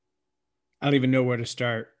I don't even know where to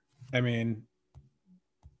start. I mean,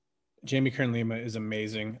 Jamie Kern Lima is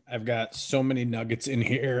amazing. I've got so many nuggets in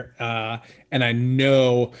here. And I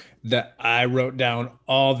know that I wrote down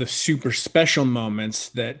all the super special moments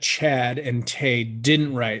that Chad and Tay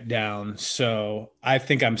didn't write down. So I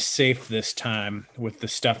think I'm safe this time with the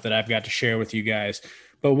stuff that I've got to share with you guys.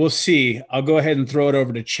 But we'll see. I'll go ahead and throw it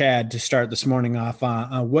over to Chad to start this morning off.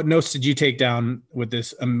 What notes did you take down with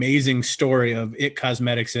this amazing story of It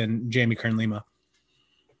Cosmetics and Jamie Kern Lima?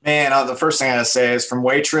 Man, the first thing I gotta say is from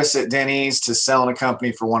waitress at Denny's to selling a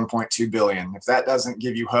company for 1.2 billion. If that doesn't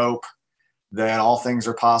give you hope that all things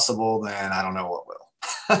are possible, then I don't know what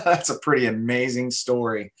will. That's a pretty amazing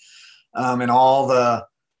story. And all the,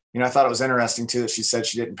 I thought it was interesting too that she said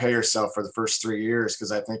she didn't pay herself for the first 3 years,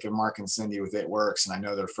 because I think of Mark and Cindy with It Works, and I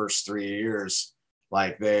know their first 3 years,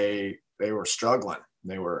 like they were struggling.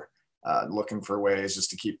 They were looking for ways just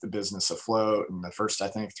to keep the business afloat. And the first, I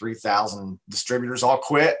think, 3,000 distributors all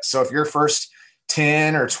quit. So if your first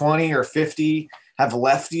 10 or 20 or 50 have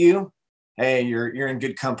left you, hey, you're in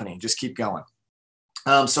good company. Just keep going.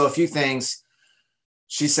 So a few things.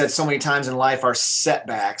 She said so many times in life, our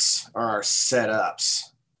setbacks are our setups.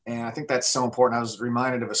 And I think that's so important. I was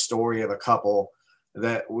reminded of a story of a couple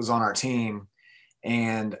that was on our team.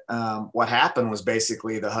 And what happened was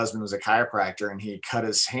basically the husband was a chiropractor and he cut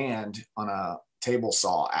his hand on a table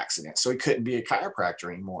saw accident. So he couldn't be a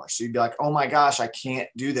chiropractor anymore. So you'd be like, oh my gosh, I can't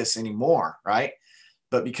do this anymore, right?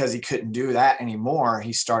 But because he couldn't do that anymore,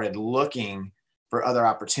 he started looking for other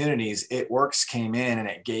opportunities. It Works came in and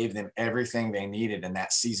it gave them everything they needed in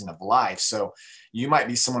that season of life. So you might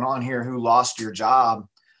be someone on here who lost your job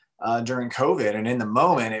during COVID. And in the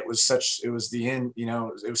moment, it was the end,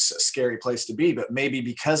 it was a scary place to be, but maybe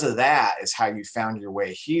because of that is how you found your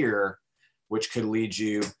way here, which could lead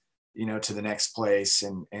you, to the next place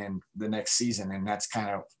and the next season. And that's kind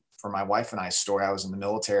of, for my wife and I's story, I was in the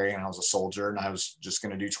military and I was a soldier and I was just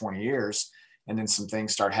going to do 20 years. And then some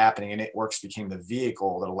things started happening and It Works became the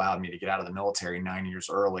vehicle that allowed me to get out of the military 9 years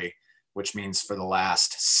early, which means for the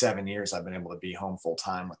last 7 years, I've been able to be home full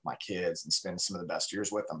time with my kids and spend some of the best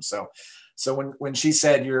years with them. So when she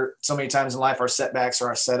said you're so many times in life, our setbacks are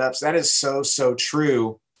our setups, that is so, so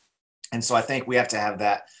true. And so I think we have to have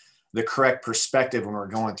the correct perspective when we're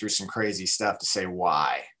going through some crazy stuff to say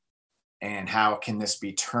why and how can this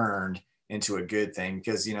be turned into a good thing?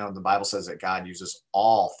 Because, the Bible says that God uses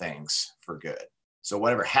all things for good. So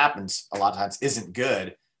whatever happens a lot of times isn't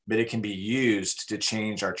good, but it can be used to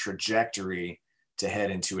change our trajectory to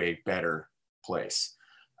head into a better place.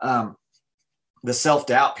 The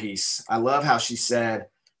self-doubt piece, I love how she said,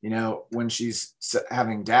 when she's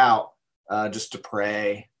having doubt, just to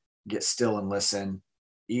pray, get still and listen.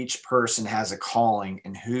 Each person has a calling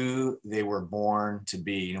and who they were born to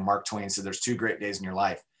be. Mark Twain said there's 2 great days in your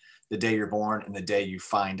life, the day you're born and the day you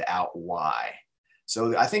find out why.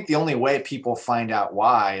 So I think the only way people find out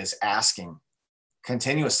why is asking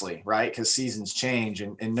continuously, right? Because seasons change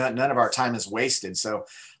and none of our time is wasted. So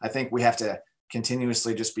I think we have to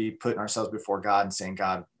continuously just be putting ourselves before God and saying,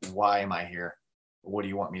 God, why am I here? What do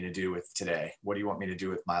you want me to do with today? What do you want me to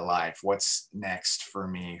do with my life? What's next for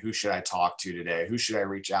me? Who should I talk to today? Who should I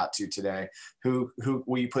reach out to today? Who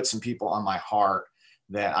will you put some people on my heart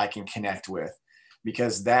that I can connect with?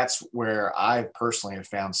 Because that's where I personally have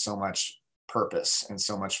found so much purpose and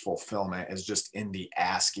so much fulfillment is just in the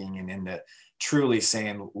asking and in the truly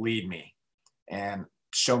saying, lead me and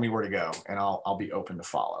show me where to go and I'll be open to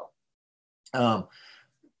follow.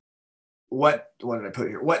 What did I put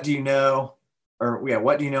here? What do you know?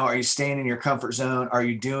 What do you know? Are you staying in your comfort zone? Are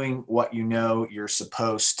you doing what you know you're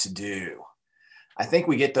supposed to do? I think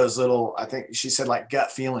we get those little, I think she said like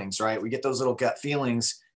gut feelings, right? We get those little gut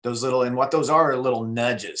feelings, and what those are little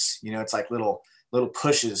nudges, it's like little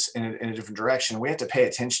pushes in a different direction. We have to pay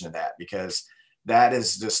attention to that because that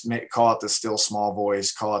is just call it the still small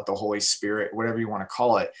voice, call it the Holy Spirit, whatever you want to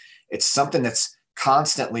call it. It's something that's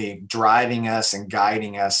constantly driving us and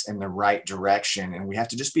guiding us in the right direction. And we have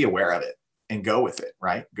to just be aware of it and go with it,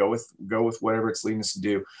 right? Go with whatever it's leading us to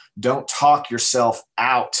do. Don't talk yourself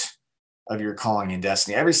out of your calling and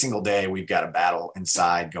destiny. Every single day, we've got a battle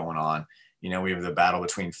inside going on. We have the battle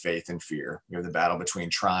between faith and fear. We have the battle between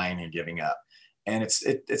trying and giving up. And it's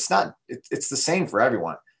the same for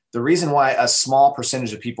everyone. The reason why a small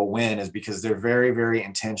percentage of people win is because they're very, very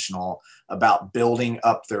intentional about building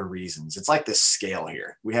up their reasons. It's like this scale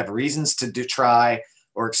here. We have reasons to try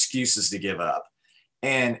or excuses to give up.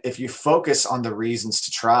 And if you focus on the reasons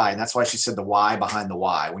to try, and that's why she said the why behind the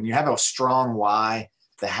why. When you have a strong why,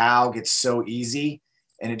 the how gets so easy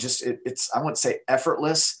and it's, I wouldn't say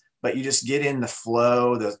effortless, but you just get in the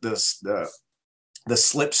flow, the the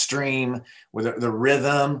slipstream, with the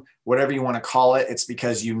rhythm, whatever you want to call it. It's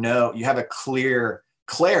because you have a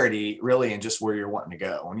clarity really in just where you're wanting to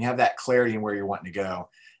go. When you have that clarity in where you're wanting to go,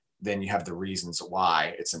 then you have the reasons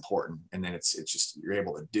why it's important. And then it's just, you're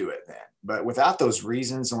able to do it then. But without those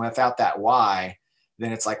reasons and without that why,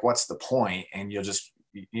 then it's like, what's the point? And you'll just,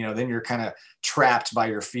 then you're kind of trapped by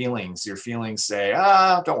your feelings. Your feelings say,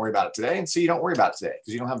 don't worry about it today. And so you don't worry about it today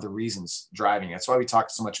because you don't have the reasons driving it. That's why we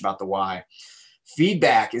talk so much about the why.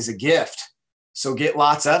 Feedback is a gift. So get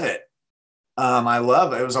lots of it. I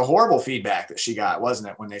love it. It was a horrible feedback that she got, wasn't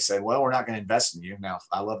it? When they said, well, we're not going to invest in you. Now,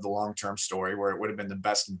 I love the long-term story where it would have been the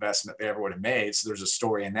best investment they ever would have made. So there's a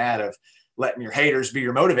story in that of letting your haters be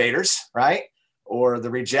your motivators, right? Or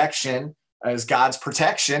the rejection as God's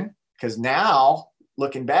protection. Because now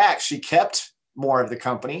looking back, she kept more of the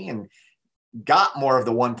company and got more of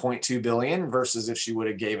the 1.2 billion versus if she would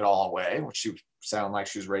have gave it all away, which she sounded like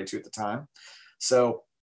she was ready to at the time. So,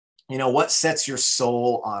 what sets your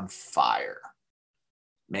soul on fire?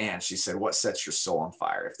 Man, she said, what sets your soul on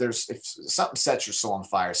fire? If something sets your soul on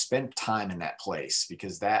fire, spend time in that place,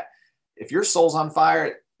 because if your soul's on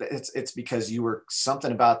fire, it's because you were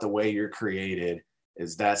something about the way you're created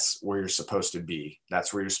that's where you're supposed to be.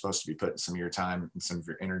 That's where you're supposed to be putting some of your time and some of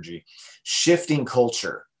your energy. Shifting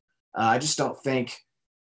culture. He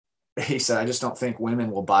said, I just don't think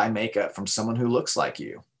women will buy makeup from someone who looks like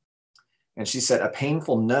you. And she said, a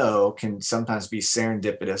painful no can sometimes be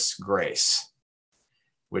serendipitous grace,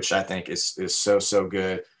 which I think is so, so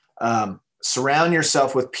good. Surround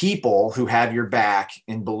yourself with people who have your back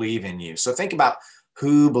and believe in you. So think about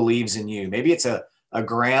who believes in you. Maybe it's a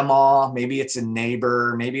grandma, maybe it's a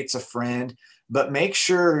neighbor, maybe it's a friend, but make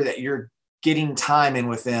sure that you're getting time in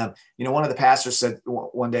with them. One of the pastors said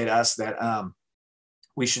one day to us that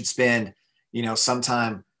we should spend, some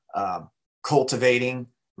time cultivating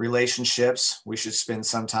relationships. We should spend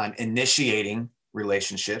some time initiating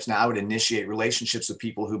relationships. Now, I would initiate relationships with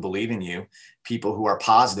people who believe in you, people who are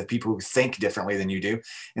positive, people who think differently than you do.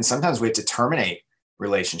 And sometimes we have to terminate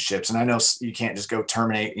relationships. And I know you can't just go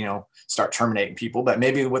terminate, start terminating people, but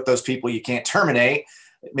maybe with those people you can't terminate,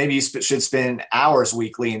 maybe you should spend hours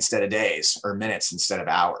weekly instead of days, or minutes instead of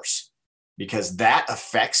hours, because that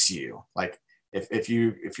affects you. Like if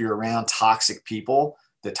you're around toxic people,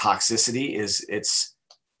 the toxicity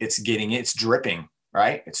it's dripping,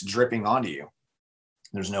 right? It's dripping onto you.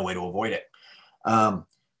 There's no way to avoid it.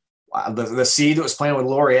 The seed that was planted with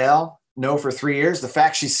L'Oreal, no for 3 years. The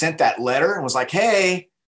fact she sent that letter and was like, hey,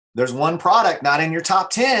 there's one product not in your top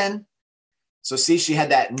 10. So see, she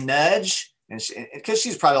had that nudge, and because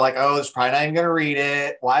she's probably like, oh, it's probably not even going to read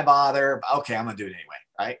it. Why bother? Okay, I'm going to do it anyway,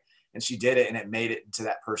 right? And she did it, and it made it to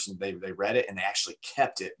that person. They read it, and they actually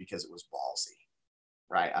kept it because it was ballsy,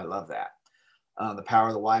 right? I love that. The power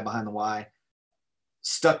of the why behind the why.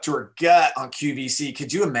 Stuck to her gut on QVC.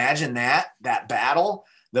 Could you imagine that battle?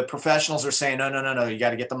 The professionals are saying, no, you got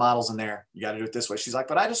to get the models in there. You got to do it this way. She's like,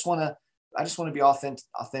 but I just want to be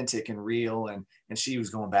authentic and real. And she was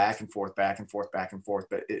going back and forth. But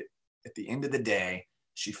at the end of the day,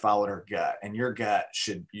 she followed her gut, and your gut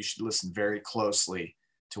you should listen very closely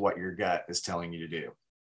to what your gut is telling you to do.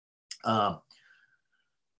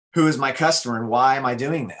 Who is my customer and why am I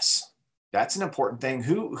doing this? That's an important thing.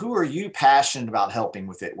 Who are you passionate about helping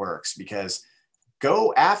with It Works? Because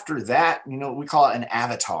go after that. We call it an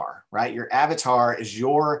avatar, right? Your avatar is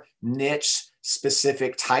your niche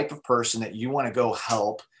specific type of person that you want to go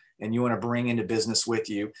help and you want to bring into business with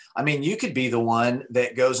you. I mean, you could be the one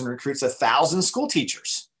that goes and recruits 1,000 school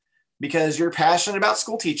teachers because you're passionate about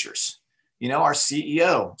school teachers. Our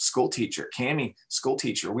CEO, school teacher, Cammie, school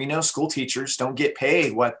teacher. We know school teachers don't get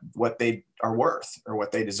paid what they are worth or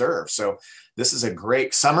what they deserve. So this is a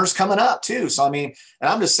great, summer's coming up too. So, I mean, and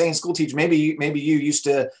I'm just saying school teacher, maybe you used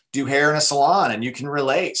to do hair in a salon and you can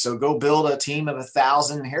relate. So go build a team of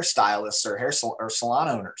 1,000 hairstylists or salon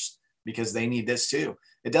owners, because they need this too.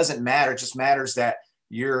 It doesn't matter. It just matters that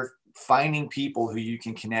you're finding people who you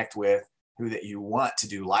can connect with, that you want to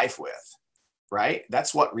do life with. Right?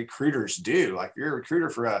 That's what recruiters do. Like, if you're a recruiter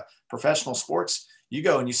for a professional sports, you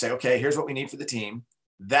go and you say, okay, here's what we need for the team.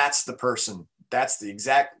 That's the person. That's the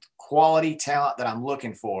exact quality talent that I'm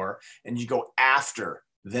looking for. And you go after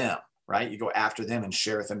them, right? You go after them and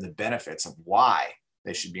share with them the benefits of why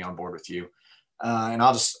they should be on board with you. And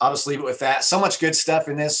I'll just leave it with that. So much good stuff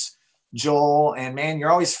in this, Joel. And man, you're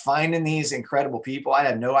always finding these incredible people. I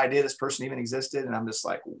had no idea this person even existed. And I'm just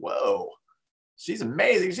like, whoa. She's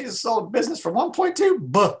amazing. She's sold a business for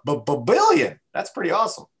 1.2 billion. That's pretty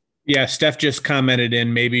awesome. Yeah, Steph just commented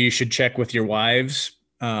in, maybe you should check with your wives,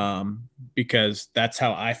 because that's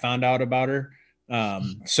how I found out about her.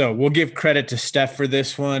 So we'll give credit to Steph for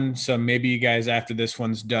this one. So maybe you guys, after this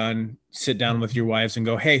one's done, sit down with your wives and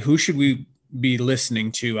go, hey, who should we be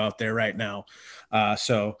listening to out there right now?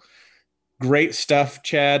 So great stuff,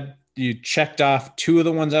 Chad. You checked off two of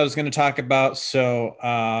the ones I was going to talk about. So,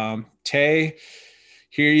 Tay,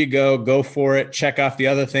 here you go. Go for it. Check off the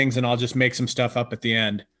other things, and I'll just make some stuff up at the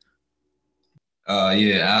end.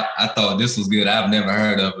 Yeah, I thought this was good. I've never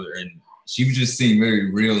heard of her, and she just seemed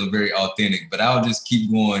very real and very authentic. But I'll just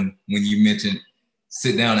keep going when you mentioned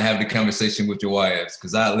sit down and have the conversation with your wives,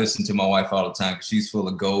 because I listen to my wife all the time. She's full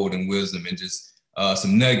of gold and wisdom and just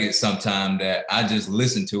some nuggets sometimes that I just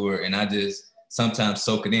listen to her and I just sometimes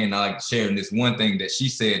soak it in. I like to share. And this one thing that she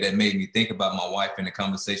said that made me think about my wife in the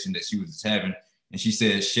conversation that she was just having. And she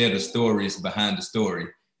said, share the stories behind the story.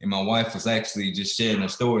 And my wife was actually just sharing a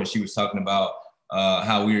story. And she was talking about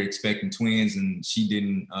how we were expecting twins and she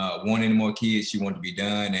didn't want any more kids. She wanted to be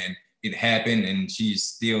done and it happened and she's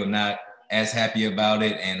still not as happy about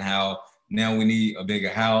it, and how now we need a bigger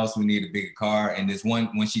house, we need a bigger car. And this one,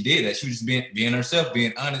 when she did that, she was just being herself,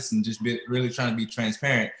 being honest and just really trying to be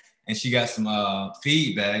transparent. And she got some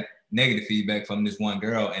feedback, negative feedback from this one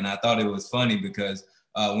girl. And I thought it was funny because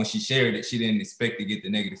when she shared it, she didn't expect to get the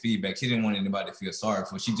negative feedback. She didn't want anybody to feel sorry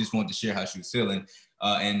for her. She just wanted to share how she was feeling.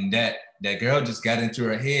 And that girl just got into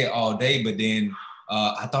her head all day. But then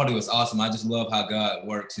I thought it was awesome. I just love how God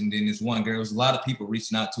works. And then this one girl, there's a lot of people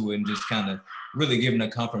reaching out to her and just kind of really giving her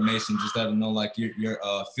confirmation, just let them know like your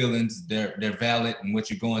feelings, they're valid and what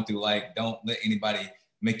you're going through. Like, don't let anybody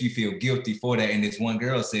make you feel guilty for that. And this one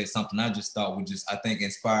girl said something I just thought would just, I think,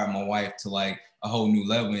 inspire my wife to like a whole new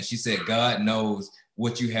level. And she said, God knows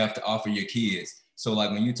what you have to offer your kids. So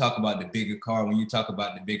like when you talk about the bigger car, when you talk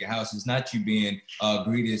about the bigger house, it's not you being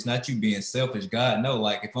greedy. It's not you being selfish. God know,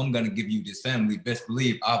 like if I'm going to give you this family, best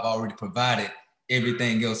believe I've already provided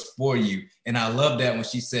everything else for you. And I love that when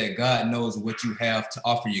she said, God knows what you have to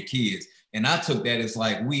offer your kids. And I took that as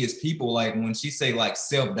like, we as people, like when she say like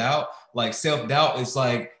self-doubt is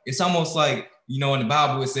like, it's almost like, you know, in the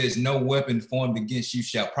Bible, it says no weapon formed against you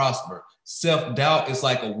shall prosper. Self-doubt is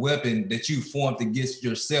like a weapon that you formed against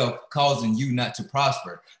yourself, causing you not to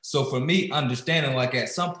prosper. So for me, understanding like at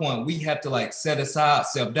some point we have to like set aside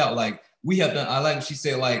self-doubt. Like we have to, I like what she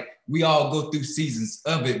said, like we all go through seasons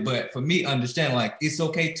of it. But for me, understand like it's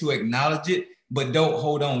okay to acknowledge it, but don't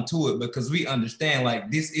hold on to it, because we understand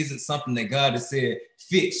like this isn't something that God has said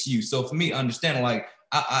fits you. So for me, understanding like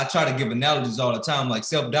I try to give analogies all the time. Like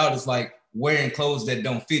self-doubt is like wearing clothes that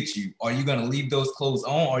don't fit you. Are you going to leave those clothes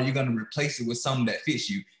on, or are you going to replace it with something that fits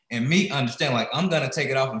you? And me understand, like, I'm going to take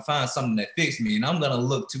it off and find something that fits me. And I'm going to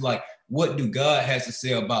look to like, what do God has to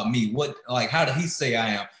say about me? What, like, how did he say I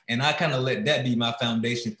am? And I kind of let that be my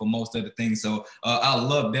foundation for most of the things. So I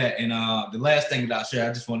love that. And the last thing that I'll share,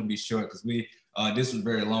 I just want to be short because this was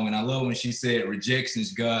very long. And I love when she said rejection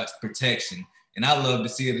is God's protection. And I love to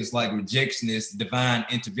see it as like rejection is divine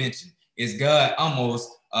intervention. It's God almost,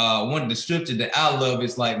 one of the scriptures that I love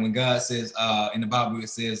is like when God says in the Bible, it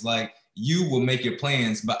says like, you will make your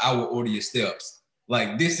plans, but I will order your steps.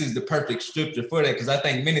 Like this is the perfect scripture for that. Cause I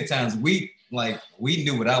think many times we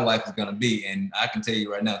knew what our life was going to be. And I can tell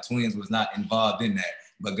you right now, twins was not involved in that,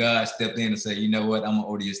 but God stepped in and said, you know what, I'm gonna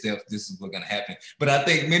order your steps. This is what's going to happen. But I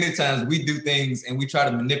think many times we do things and we try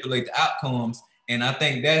to manipulate the outcomes. And I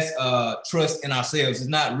think that's trust in ourselves. It's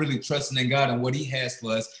not really trusting in God and what he has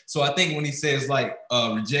for us. So I think when he says like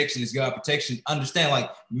rejection is God protection, understand like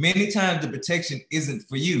many times the protection isn't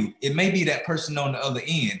for you. It may be that person on the other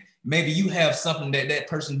end. Maybe you have something that that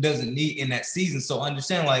person doesn't need in that season. So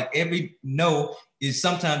understand like every no is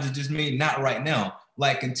sometimes it just means not right now.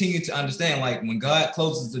 Like continue to understand like when God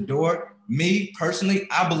closes the door, me personally,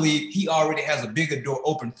 I believe he already has a bigger door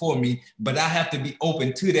open for me, but I have to be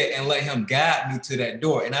open to that and let him guide me to that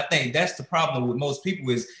door. And I think that's the problem with most people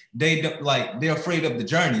is they're afraid of the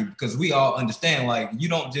journey, because we all understand like you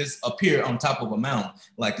don't just appear on top of a mountain.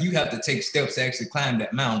 Like you have to take steps to actually climb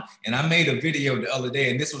that mountain. And I made a video the other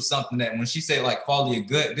day, and this was something that when she said like follow your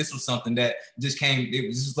gut, this was something that just came. It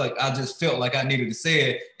was just like I just felt like I needed to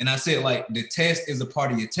say it. And I said like the test is a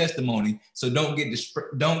part of your testimony. So don't get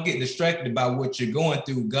distracted by what you're going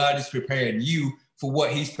through. God has prepared you for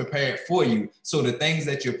what he's prepared for you. So the things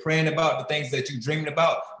that you're praying about, the things that you're dreaming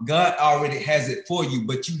about, God already has it for you,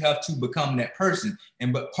 but you have to become that person.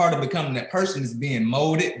 And but part of becoming that person is being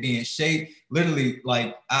molded, being shaped. Literally,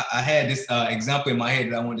 like I had this example in my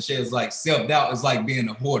head that I wanted to share. It's like self-doubt is like being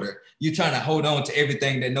a hoarder. You're trying to hold on to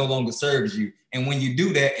everything that no longer serves you. And when you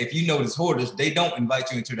do that, if you notice hoarders, they don't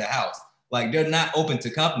invite you into the house. Like they're not open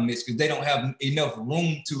to compliments because they don't have enough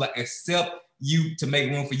room to like accept you to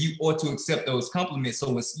make room for you or to accept those compliments.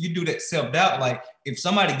 So when you do that self-doubt, like if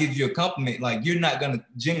somebody gives you a compliment, like you're not going to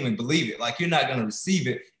genuinely believe it. Like you're not going to receive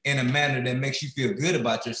it in a manner that makes you feel good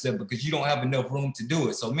about yourself because you don't have enough room to do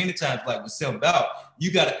it. So many times, like with self-doubt,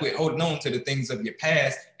 you got to quit holding on to the things of your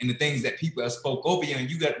past and the things that people have spoke over you. And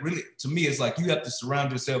you got really, to me, it's like you have to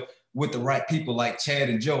surround yourself with the right people like Chad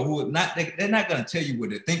and Joe, who are not, they're not going to tell you what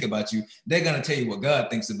they think about you. They're going to tell you what God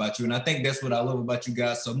thinks about you. And I think that's what I love about you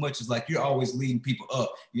guys so much is like, you're always leading people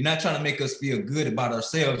up. You're not trying to make us feel good about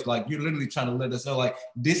ourselves. Like you're literally trying to let us know, like,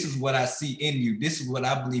 this is what I see in you. This is what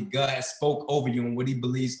I believe God has spoke over you and what he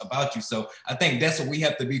believes about you. So I think that's what we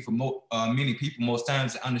have to be for many people most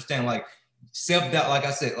times to understand, like self-doubt, like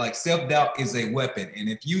I said, like self-doubt is a weapon. And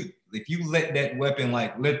if you let that weapon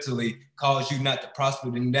like literally cause you not to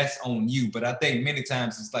prosper, then that's on you. But I think many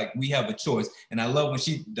times it's like we have a choice. And I love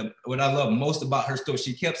when what I love most about her story,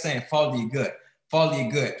 she kept saying, follow your gut. Follow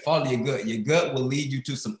your gut, follow your gut. Your gut will lead you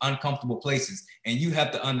to some uncomfortable places. And you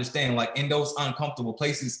have to understand, like in those uncomfortable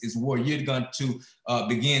places is where you're going to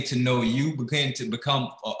begin to know you, begin to become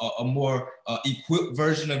a more equipped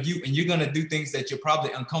version of you. And you're going to do things that you're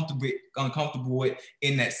probably uncomfortable with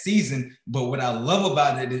in that season. But what I love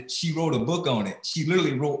about it is she wrote a book on it. She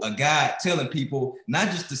literally wrote a guide telling people not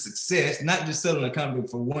just the success, not just selling a company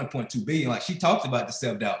for 1.2 billion. Like she talked about the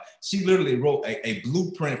self-doubt. She literally wrote a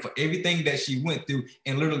blueprint for everything that she went through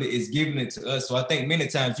and literally is giving it to us. So I think many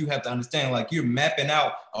times you have to understand, like you're mapping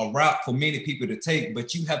out a route for many people to take,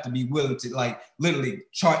 but you have to be willing to like literally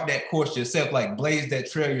chart that course yourself, like blaze that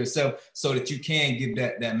trail yourself so that you can give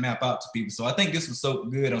that map out to people. So I think this was so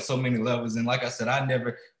good on so many levels. And like I said, I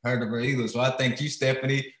never heard of her either. So I thank you,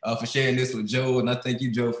 Stephanie, for sharing this with Joe. And I thank you,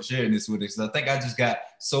 Joe, for sharing this with us. I think I just got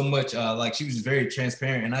so much, like she was very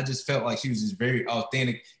transparent and I just felt like she was just very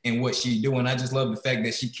authentic in what she do. And I just love the fact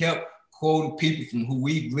that she kept quoting people from who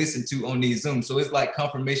we've listened to on these Zooms. So it's like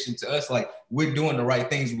confirmation to us, like we're doing the right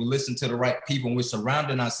things. We listen to the right people and we're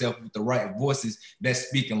surrounding ourselves with the right voices that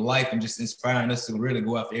speak in life and just inspiring us to really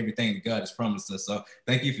go after everything that God has promised us. So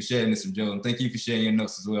thank you for sharing this with Joe. And thank you for sharing your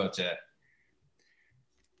notes as well, Chad.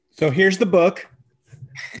 So here's the book.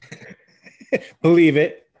 Believe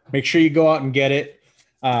it. Make sure you go out and get it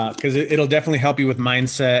because it'll definitely help you with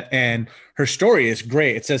mindset. And her story is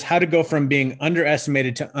great. It says how to go from being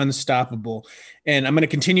underestimated to unstoppable. And I'm going to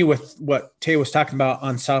continue with what Tay was talking about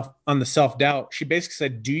on the self-doubt. She basically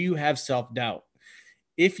said, do you have self-doubt?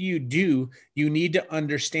 If you do, you need to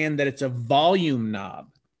understand that it's a volume knob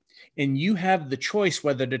and you have the choice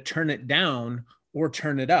whether to turn it down or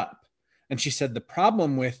turn it up. And she said, the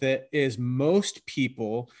problem with it is most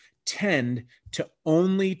people tend to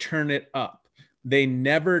only turn it up. They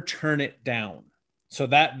never turn it down. So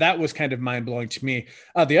that was kind of mind blowing to me.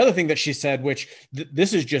 The other thing that she said, which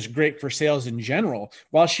this is just great for sales in general,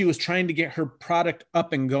 while she was trying to get her product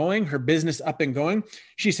up and going, her business up and going,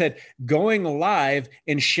 she said, going live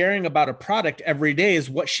and sharing about a product every day is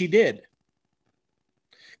what she did.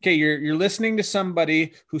 Okay, you're listening to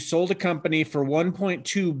somebody who sold a company for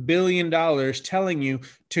 $1.2 billion telling you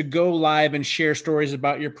to go live and share stories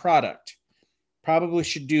about your product. Probably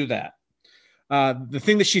should do that. The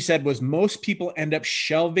thing that she said was most people end up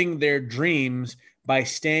shelving their dreams by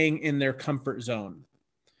staying in their comfort zone.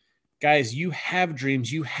 Guys, you have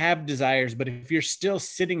dreams, you have desires, but if you're still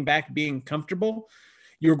sitting back being comfortable,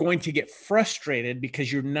 you're going to get frustrated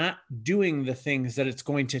because you're not doing the things that it's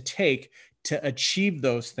going to take to achieve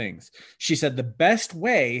those things. She said the best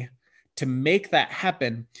way to make that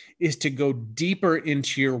happen is to go deeper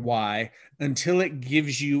into your why until it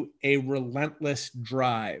gives you a relentless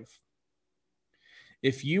drive.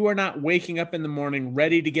 If you are not waking up in the morning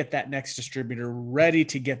ready to get that next distributor, ready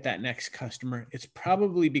to get that next customer, it's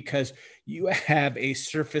probably because you have a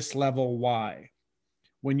surface level why.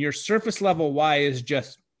 When your surface level why is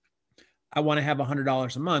just, I want to have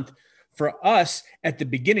 $100 a month, for us at the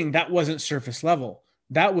beginning, that wasn't surface level.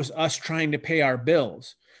 That was us trying to pay our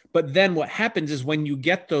bills. But then what happens is when you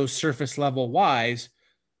get those surface level whys,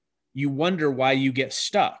 you wonder why you get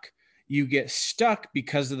stuck. You get stuck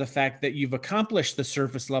because of the fact that you've accomplished the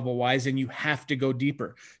surface level whys and you have to go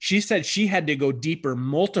deeper. She said she had to go deeper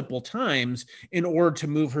multiple times in order to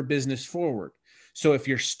move her business forward. So if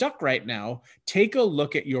you're stuck right now, take a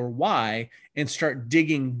look at your why and start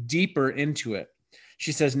digging deeper into it.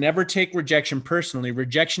 She says, never take rejection personally.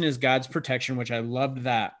 Rejection is God's protection, which I loved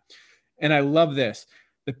that. And I love this.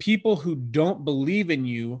 The people who don't believe in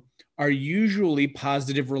you are usually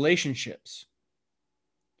positive relationships.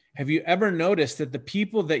 Have you ever noticed that the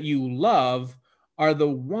people that you love are the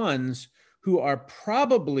ones who are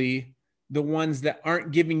probably the ones that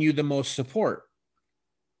aren't giving you the most support?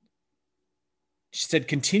 She said,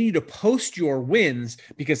 continue to post your wins,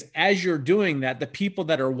 because as you're doing that, the people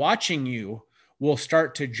that are watching you will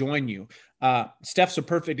start to join you. Steph's a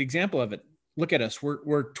perfect example of it. Look at us.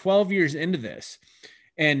 We're 12 years into this.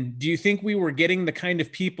 And do you think we were getting the kind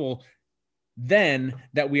of people then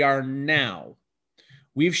that we are now?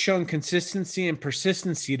 We've shown consistency and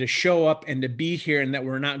persistency to show up and to be here, and that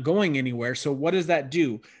we're not going anywhere. So what does that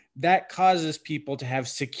do? That causes people to have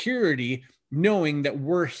security knowing that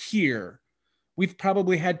we're here. We've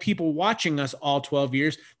probably had people watching us all 12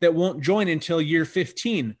 years that won't join until year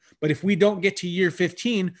 15. But if we don't get to year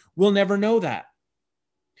 15, we'll never know that.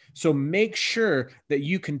 So make sure that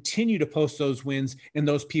you continue to post those wins and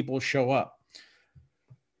those people show up.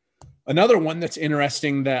 Another one that's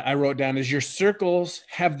interesting that I wrote down is your circles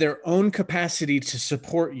have their own capacity to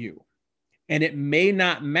support you, and it may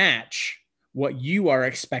not match what you are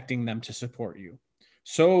expecting them to support you.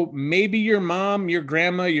 So maybe your mom, your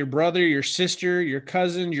grandma, your brother, your sister, your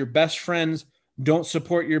cousin, your best friends don't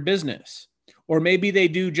support your business. Or maybe they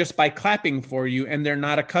do just by clapping for you and they're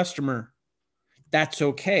not a customer. That's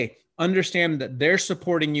okay. Understand that they're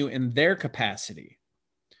supporting you in their capacity.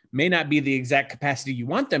 May not be the exact capacity you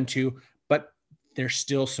want them to, but they're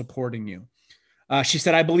still supporting you. She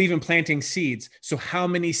said, I believe in planting seeds. So how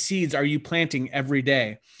many seeds are you planting every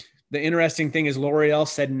day? The interesting thing is L'Oreal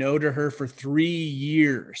said no to her for 3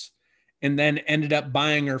 years and then ended up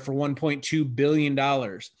buying her for $1.2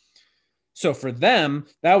 billion. So for them,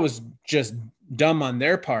 that was just dumb on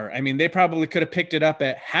their part. I mean, they probably could have picked it up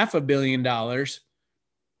at $500 million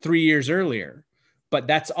 3 years earlier, but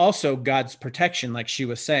that's also God's protection, like she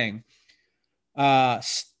was saying.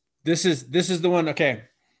 This is the one. Okay,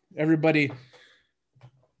 everybody,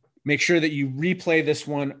 make sure that you replay this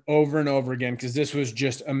one over and over again, because this was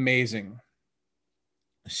just amazing.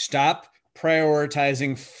 Stop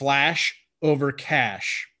prioritizing flash over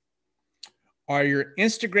cash. Are your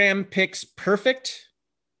Instagram pics perfect?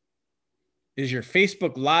 Is your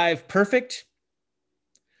Facebook Live perfect?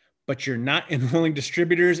 But you're not enrolling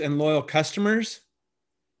distributors and loyal customers?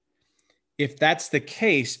 If that's the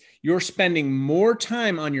case, you're spending more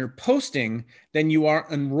time on your posting than you are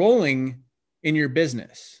enrolling in your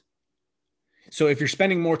business. So if you're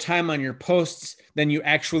spending more time on your posts than you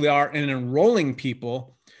actually are in enrolling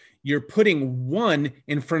people, you're putting one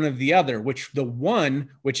in front of the other, which the one,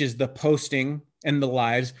 which is the posting and the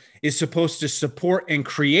lives, is supposed to support and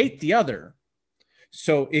create the other.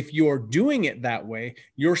 So if you're doing it that way,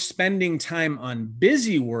 you're spending time on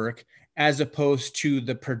busy work as opposed to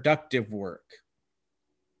the productive work.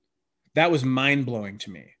 That was mind-blowing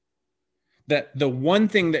to me. That the one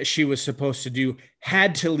thing that she was supposed to do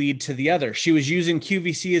had to lead to the other. She was using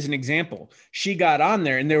QVC as an example. She got on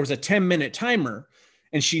there and there was a 10-minute timer,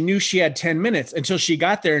 and she knew she had 10 minutes until she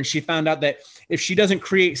got there and she found out that if she doesn't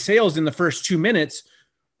create sales in the first 2 minutes,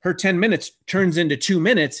 her 10 minutes turns into 2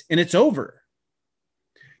 minutes and it's over.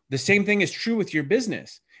 The same thing is true with your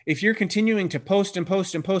business. If you're continuing to post and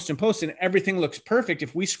post and post and post and everything looks perfect,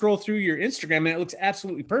 if we scroll through your Instagram and it looks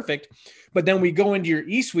absolutely perfect, but then we go into your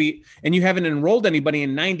eSuite and you haven't enrolled anybody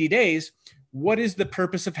in 90 days, what is the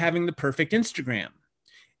purpose of having the perfect Instagram?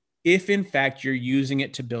 If in fact you're using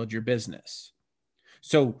it to build your business.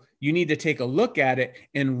 So you need to take a look at it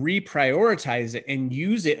and reprioritize it and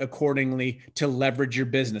use it accordingly to leverage your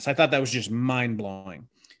business. I thought that was just mind-blowing.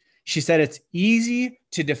 She said it's easy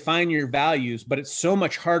to define your values, but it's so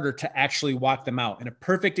much harder to actually walk them out. And a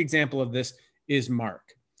perfect example of this is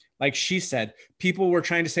Mark. Like she said, people were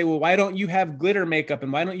trying to say, well, why don't you have glitter makeup?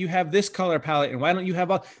 And why don't you have this color palette? And why don't you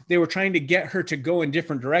have all? They were trying to get her to go in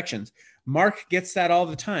different directions. Mark gets that all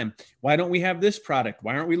the time. Why don't we have this product?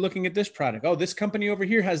 Why aren't we looking at this product? Oh, this company over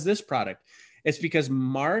here has this product. It's because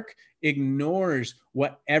Mark ignores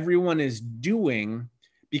what everyone is doing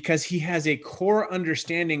because he has a core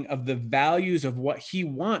understanding of the values of what he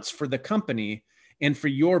wants for the company and for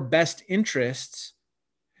your best interests,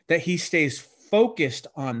 that he stays focused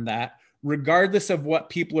on that regardless of what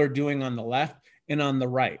people are doing on the left and on the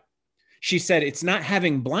right. She said it's not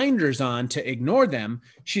having blinders on to ignore them.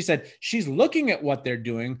 She said she's looking at what they're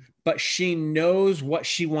doing, but she knows what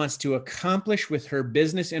she wants to accomplish with her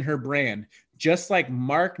business and her brand, just like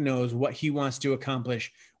Mark knows what he wants to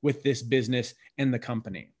accomplish with this business and the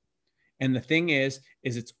company. And the thing is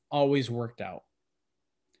it's always worked out.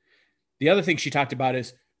 The other thing she talked about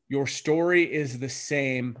is your story is the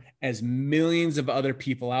same as millions of other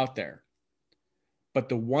people out there. But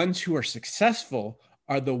the ones who are successful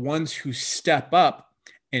are the ones who step up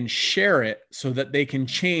and share it so that they can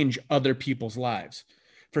change other people's lives.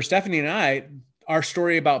 For Stephanie and I, our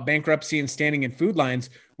story about bankruptcy and standing in food lines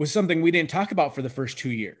was something we didn't talk about for the first 2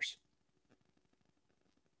 years.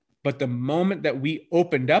 But the moment that we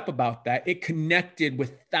opened up about that, it connected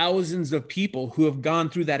with thousands of people who have gone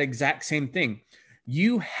through that exact same thing.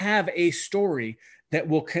 You have a story that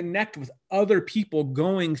will connect with other people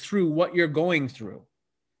going through what you're going through.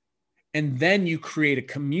 And then you create a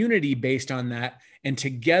community based on that. And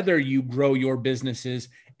together you grow your businesses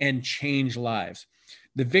and change lives.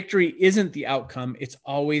 The victory isn't the outcome. It's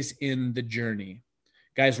always in the journey.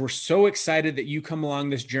 Guys, we're so excited that you come along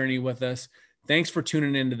this journey with us. Thanks for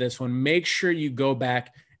tuning into this one. Make sure you go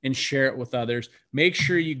back and share it with others. Make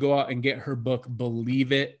sure you go out and get her book,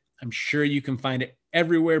 Believe It. I'm sure you can find it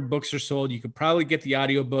everywhere books are sold. You could probably get the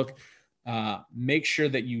audiobook. Make sure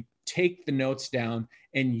that you take the notes down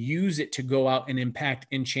and use it to go out and impact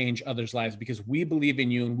and change others' lives, because we believe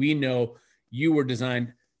in you and we know you were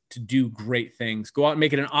designed to do great things. Go out and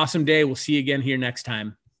make it an awesome day. We'll see you again here next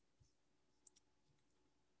time.